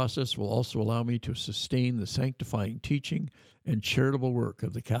 This process will also allow me to sustain the sanctifying teaching and charitable work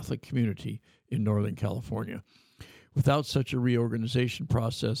of the Catholic community in Northern California. Without such a reorganization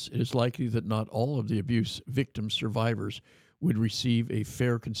process, it is likely that not all of the abuse victim survivors would receive a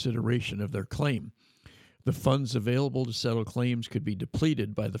fair consideration of their claim. The funds available to settle claims could be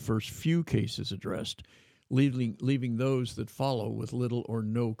depleted by the first few cases addressed, leaving those that follow with little or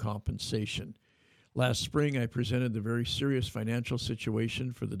no compensation. Last spring, I presented the very serious financial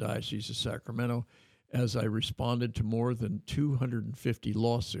situation for the Diocese of Sacramento as I responded to more than 250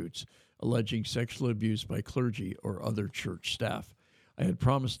 lawsuits alleging sexual abuse by clergy or other church staff. I had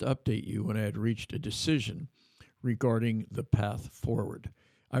promised to update you when I had reached a decision regarding the path forward.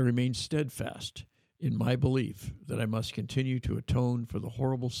 I remain steadfast in my belief that I must continue to atone for the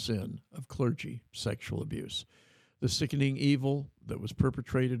horrible sin of clergy sexual abuse, the sickening evil that was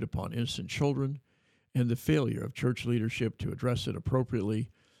perpetrated upon innocent children, and the failure of church leadership to address it appropriately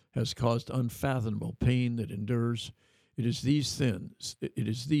has caused unfathomable pain that endures. It is these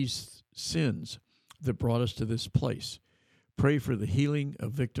sins that brought us to this place. Pray for the healing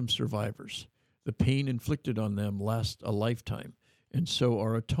of victim survivors. The pain inflicted on them lasts a lifetime, and so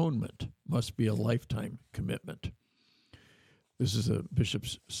our atonement must be a lifetime commitment. This is Bishop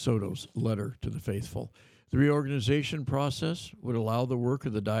Soto's letter to the faithful. The reorganization process would allow the work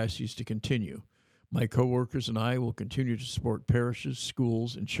of the diocese to continue. My co-workers and I will continue to support parishes,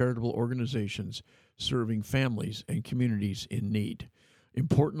 schools, and charitable organizations serving families and communities in need.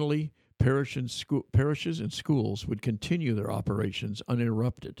 Importantly, parishes and schools would continue their operations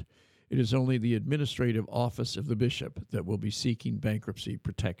uninterrupted. It is only the administrative office of the bishop that will be seeking bankruptcy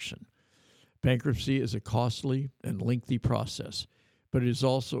protection. Bankruptcy is a costly and lengthy process, but it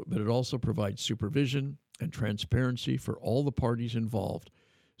also provides supervision and transparency for all the parties involved,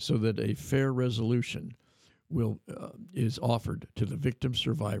 so that a fair resolution is offered to the victim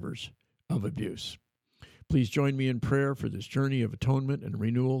survivors of abuse. Please join me in prayer for this journey of atonement and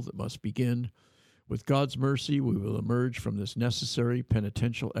renewal that must begin. With God's mercy, we will emerge from this necessary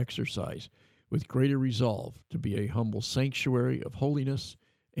penitential exercise with greater resolve to be a humble sanctuary of holiness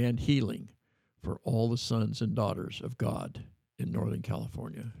and healing for all the sons and daughters of God in Northern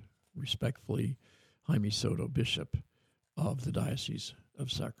California. respectfully, Jaime Soto, Bishop of the Diocese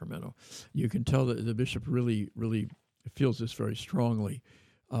of Sacramento. You can tell that the bishop really feels this very strongly,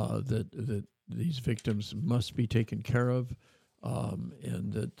 that these victims must be taken care of,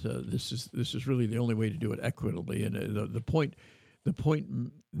 and that this is really the only way to do it equitably. And the point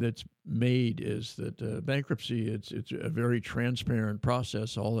that's made is that bankruptcy, it's a very transparent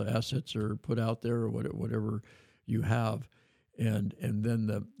process. All the assets are put out there, or whatever you have, and then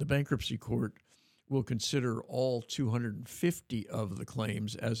the bankruptcy court will consider all 250 of the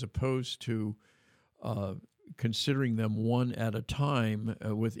claims, as opposed to considering them one at a time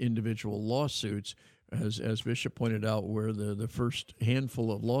with individual lawsuits, as Bishop pointed out, where the first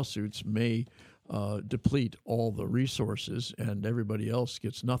handful of lawsuits may deplete all the resources and everybody else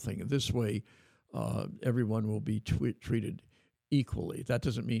gets nothing. This way, everyone will be treated equally. That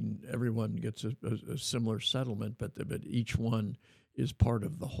doesn't mean everyone gets a similar settlement, but each one is part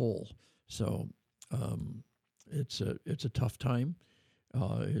of the whole. So it's a tough time.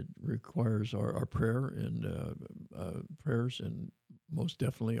 It requires our prayer and prayers, and most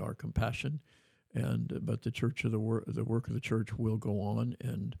definitely our compassion. But the church of the work of the church will go on,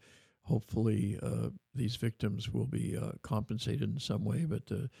 and hopefully these victims will be compensated in some way. But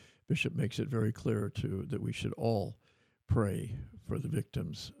the bishop makes it very clear that we should all pray for the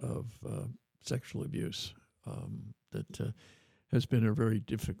victims of sexual abuse. That has been a very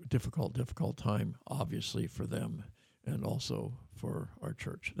difficult time, obviously, for them and also for our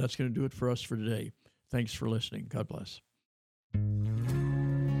church. That's going to do it for us for today. Thanks for listening. God bless.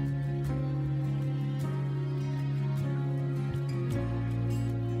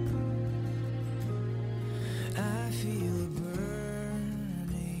 I feel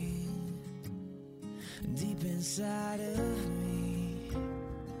burning deep inside of me.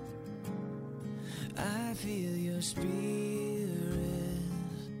 I feel your spirit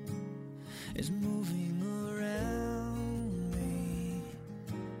is moving around me.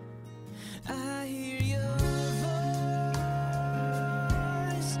 I hear your voice,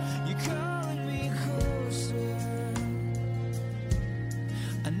 you're calling me closer.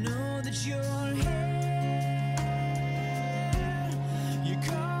 I know that you're here. You're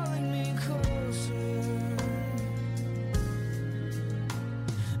calling me closer,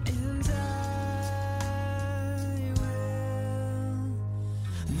 and I will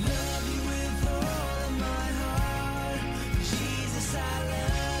love you with all of my heart. Jesus, I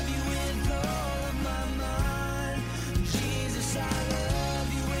love you with all of my mind. Jesus, I love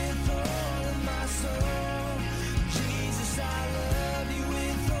you with all of my soul. Jesus, I love you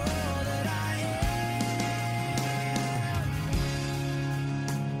with all that I am.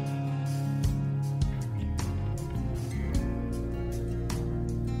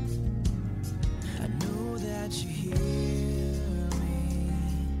 I know that you hear me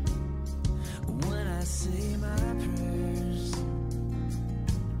when I say my prayers.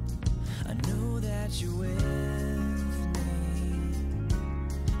 I know that you're with me,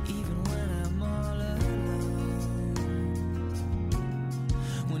 even when I'm all alone.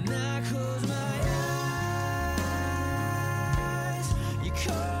 When I close my eyes, you're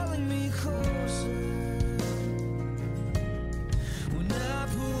calling me closer. When I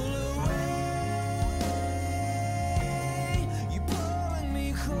pull away, you're pulling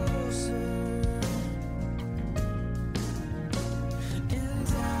me closer. And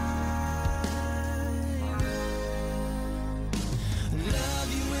I will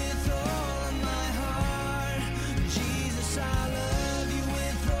love you with all of my heart. Jesus, I love you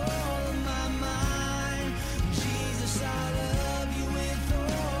with all of my mind. Jesus, I love you with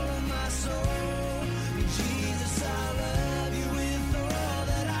all of my soul. Jesus, I love you with all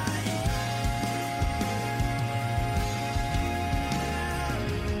that I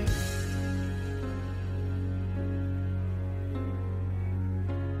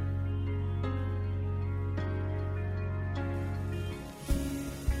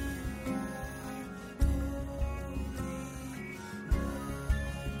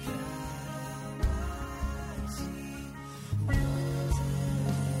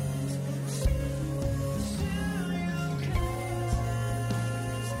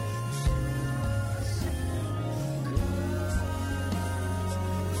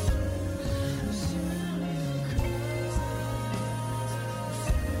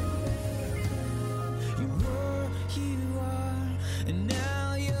You were, you are, and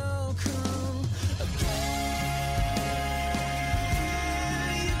now you'll come again.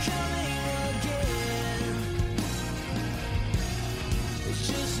 You're coming again. It's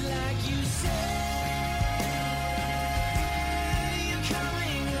just like you said. You're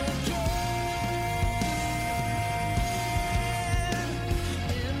coming again.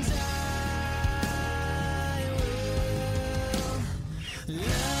 And I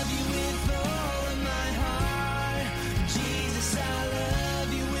Love